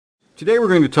Today we're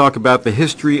going to talk about the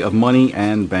history of money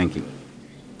and banking.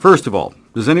 First of all,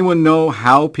 does anyone know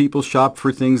how people shopped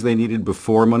for things they needed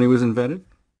before money was invented?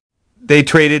 They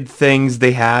traded things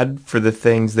they had for the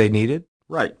things they needed?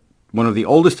 Right. One of the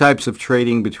oldest types of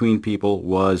trading between people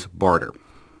was barter.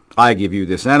 I give you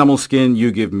this animal skin,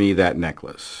 you give me that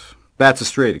necklace. That's a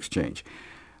straight exchange.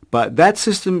 But that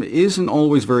system isn't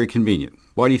always very convenient.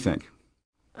 Why do you think?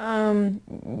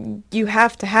 You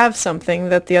have to have something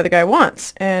that the other guy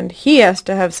wants, and he has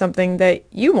to have something that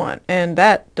you want, and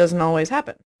that doesn't always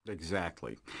happen.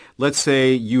 Exactly. Let's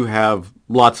say you have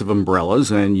lots of umbrellas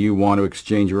and you want to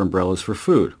exchange your umbrellas for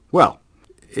food. Well,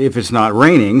 if it's not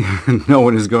raining, no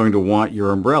one is going to want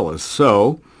your umbrellas.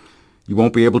 So you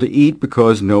won't be able to eat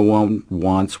because no one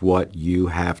wants what you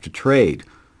have to trade.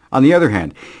 On the other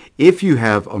hand, if you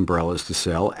have umbrellas to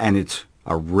sell and it's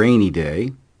a rainy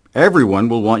day, everyone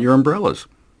will want your umbrellas.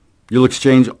 You'll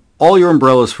exchange all your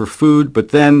umbrellas for food, but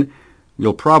then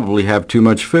you'll probably have too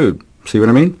much food. See what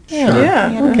I mean?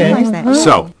 Yeah. Okay.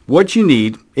 So, what you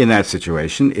need in that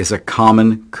situation is a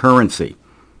common currency.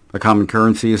 A common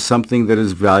currency is something that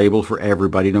is valuable for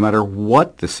everybody no matter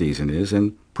what the season is,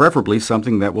 and preferably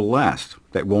something that will last,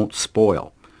 that won't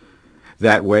spoil.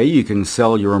 That way you can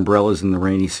sell your umbrellas in the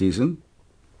rainy season,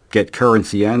 get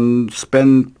currency, and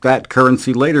spend that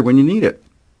currency later when you need it.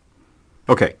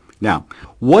 Okay, now,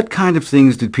 what kind of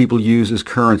things did people use as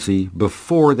currency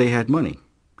before they had money?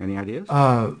 Any ideas?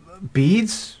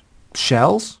 Beads?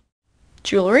 Shells?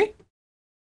 Jewelry?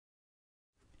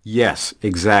 Yes,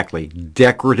 exactly.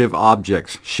 Decorative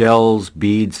objects, shells,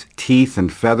 beads, teeth,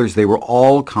 and feathers, they were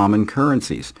all common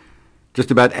currencies. Just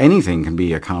about anything can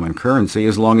be a common currency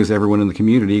as long as everyone in the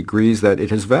community agrees that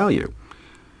it has value.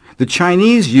 The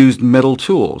Chinese used metal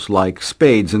tools like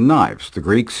spades and knives. The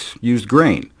Greeks used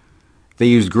grain. They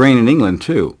used grain in England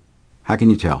too. How can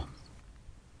you tell?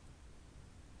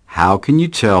 How can you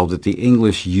tell that the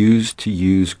English used to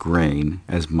use grain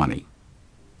as money?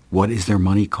 What is their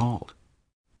money called?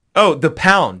 Oh, the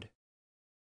pound.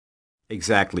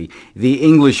 Exactly. The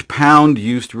English pound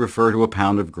used to refer to a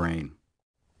pound of grain.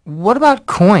 What about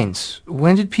coins?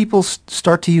 When did people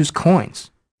start to use coins?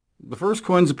 The first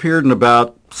coins appeared in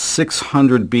about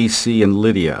 600 BC in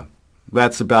Lydia.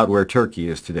 That's about where Turkey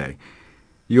is today.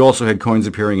 You also had coins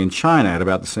appearing in China at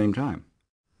about the same time.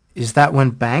 Is that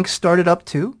when banks started up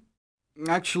too?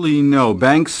 Actually, no.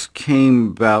 Banks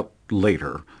came about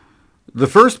later. The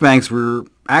first banks were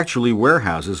actually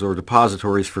warehouses or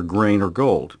depositories for grain or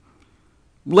gold.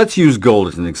 Let's use gold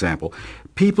as an example.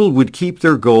 People would keep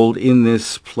their gold in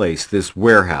this place, this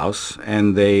warehouse,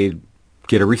 and they'd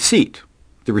get a receipt.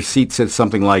 The receipt said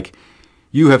something like,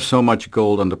 "You have so much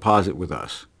gold on deposit with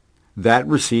us." That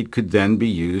receipt could then be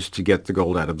used to get the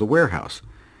gold out of the warehouse.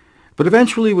 But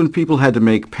eventually, when people had to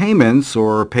make payments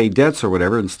or pay debts or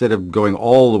whatever, instead of going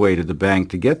all the way to the bank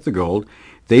to get the gold,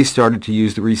 they started to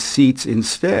use the receipts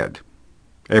instead.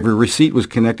 Every receipt was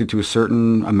connected to a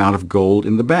certain amount of gold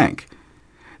in the bank.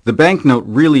 The banknote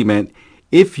really meant,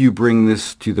 if you bring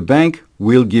this to the bank,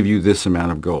 we'll give you this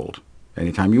amount of gold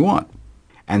anytime you want.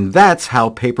 And that's how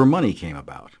paper money came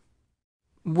about.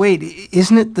 Wait,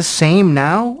 isn't it the same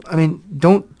now? I mean,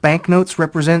 don't banknotes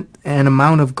represent an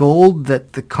amount of gold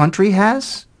that the country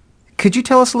has? Could you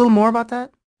tell us a little more about that?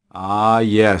 Ah,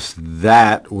 yes,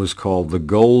 that was called the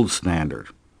gold standard.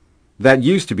 That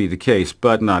used to be the case,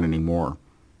 but not anymore.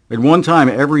 At one time,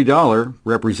 every dollar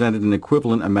represented an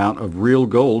equivalent amount of real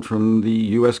gold from the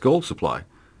U.S. gold supply.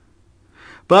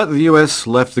 But the U.S.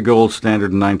 left the gold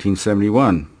standard in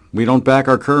 1971. We don't back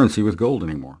our currency with gold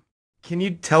anymore. Can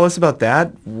you tell us about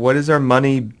that? What is our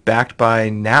money backed by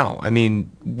now? I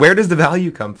mean, where does the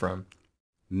value come from?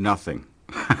 Nothing.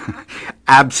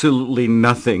 Absolutely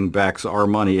nothing backs our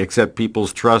money except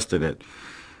people's trust in it.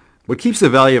 What keeps the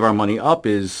value of our money up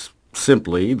is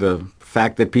simply the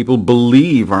fact that people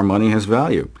believe our money has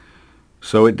value.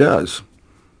 So it does.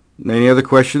 Any other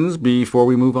questions before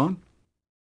we move on?